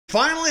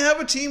Finally have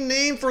a team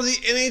name for the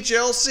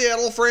NHL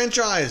Seattle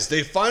franchise.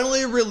 They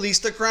finally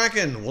released the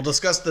Kraken. We'll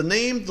discuss the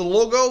name, the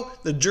logo,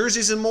 the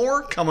jerseys, and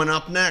more coming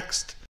up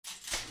next.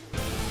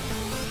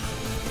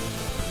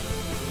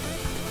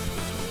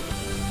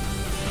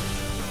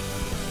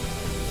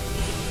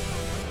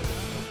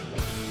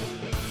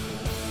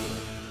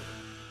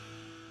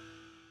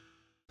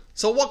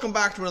 So welcome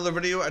back to another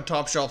video at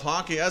Top Shelf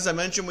Hockey. As I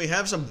mentioned, we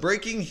have some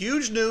breaking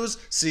huge news.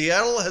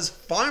 Seattle has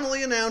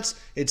finally announced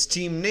its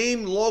team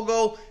name,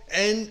 logo,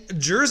 and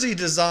jersey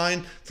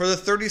design for the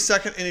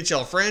 32nd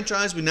NHL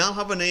franchise. We now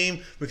have a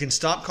name. We can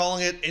stop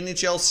calling it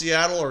NHL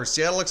Seattle or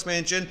Seattle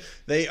Expansion.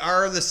 They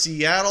are the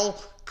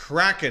Seattle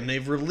Kraken.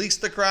 They've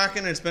released the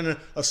Kraken. It's been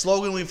a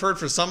slogan we've heard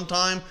for some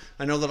time.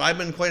 I know that I've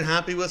been quite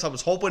happy with. I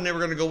was hoping they were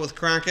going to go with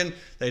Kraken.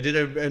 They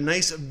did a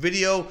nice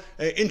video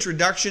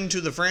introduction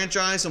to the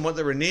franchise and what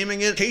they were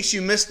naming it. In case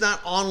you missed that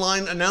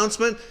online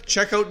announcement,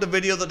 check out the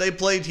video that they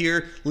played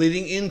here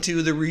leading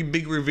into the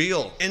big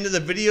reveal. End of the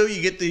video,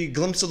 you get the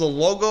glimpse of the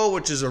logo,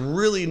 which is a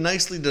really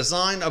nicely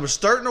designed. I was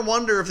starting to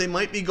wonder if they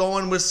might be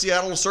going with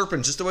Seattle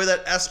Serpents, just the way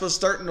that S was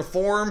starting to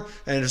form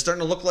and it's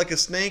starting to look like a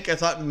snake. I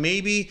thought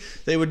maybe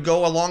they would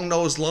go along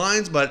those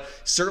lines, but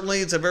certainly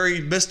it's a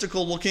very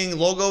mystical looking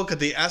logo. Got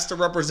the S to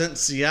represent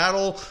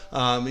Seattle.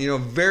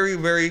 Very,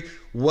 very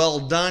well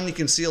done. You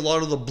can see a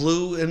lot of the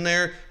blue in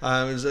there. It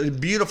was a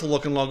beautiful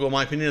looking logo in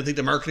my opinion. I think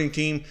the marketing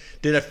team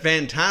did a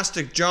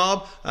fantastic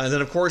job.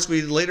 Then of course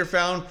we later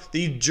found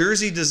the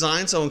jersey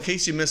design. So in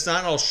case you missed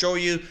that, I'll show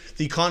you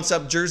the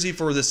concept jersey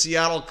for the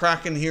Seattle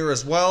Kraken here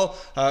as well.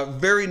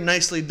 Very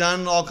nicely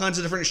done. All kinds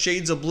of different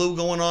shades of blue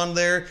going on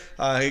there.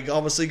 You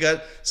obviously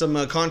got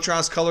some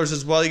contrast colors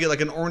as well. You get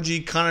like an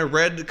orangey kind of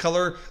red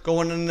color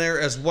going in there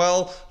as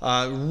well.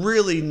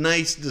 Really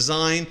nice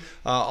design.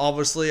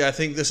 Obviously I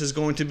think this is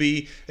going to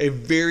be a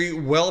very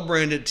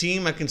well-branded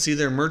team. I can see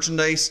their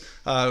merchandise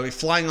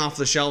flying off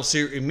the shelves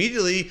here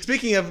immediately.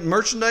 Speaking of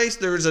merchandise,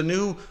 there's a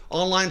new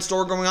online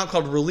store going out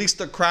called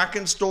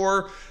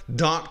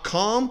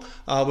ReleaseTheKrakenStore.com,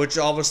 which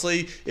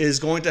obviously is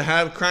going to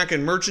have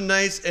Kraken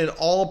merchandise, and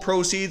all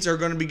proceeds are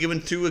going to be given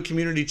to a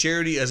community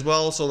charity as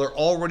well. So they're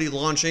already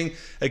launching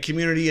a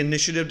community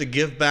initiative to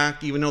give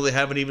back, even though they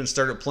haven't even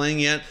started playing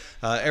yet.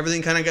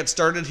 Everything kind of got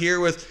started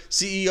here with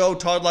CEO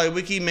Todd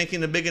Leiweke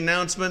making a big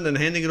announcement and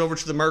handing it over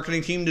to the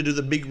marketing team to do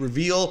the big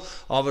reveal.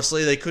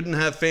 Obviously, they couldn't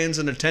have fans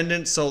in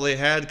attendance, so they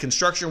had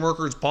construction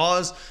workers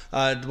pause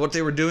what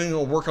they were doing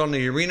or work on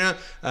the arena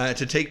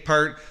to take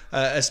part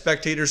as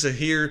spectators to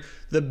hear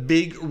the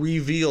big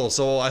reveal.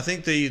 So I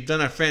think they've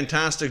done a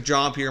fantastic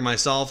job here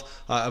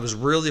myself. I was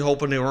really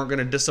hoping they weren't going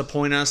to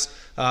disappoint us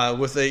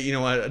with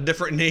a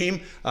different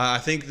name. I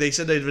think they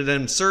said they've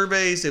done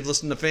surveys, they've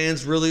listened to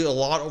fans really a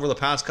lot over the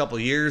past couple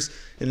of years,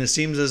 and it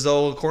seems as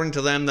though, according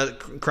to them, that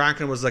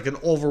Kraken was like an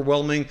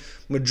overwhelming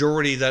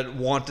majority that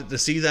wanted to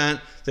see that.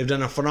 They've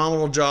done a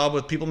phenomenal job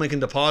with people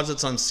making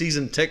deposits on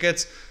season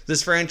tickets.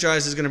 This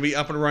franchise is going to be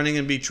up and running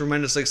and be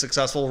tremendously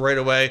successful right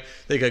away.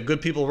 They got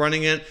good people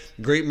running it,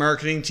 great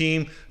marketing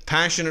team,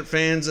 passionate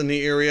fans in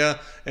the area,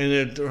 and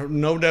it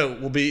no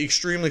doubt will be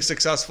extremely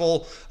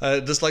successful,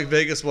 just like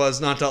Vegas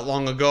was not that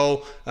long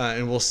ago.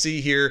 And we'll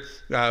see here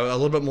a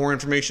little bit more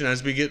information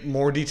as we get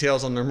more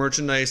details on their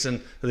merchandise,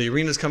 and the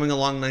arena's coming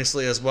along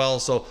nicely as well.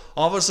 So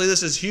obviously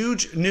this is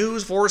huge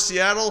news for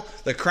Seattle.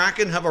 The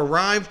Kraken have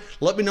arrived.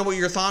 Let me know what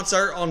your thoughts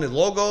are on the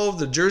logo,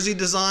 the jersey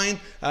design,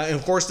 and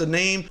of course the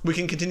name. We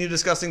can continue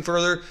discussing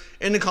further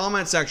in the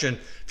comment section.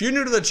 If you're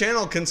new to the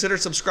channel, consider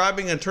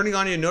subscribing and turning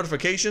on your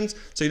notifications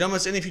so you don't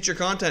miss any future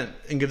content,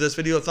 and give this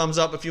video a thumbs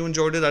up if you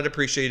enjoyed it. I'd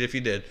appreciate it if you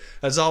did.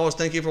 As always,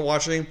 thank you for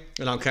watching,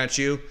 and I'll catch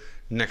you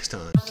next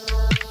time.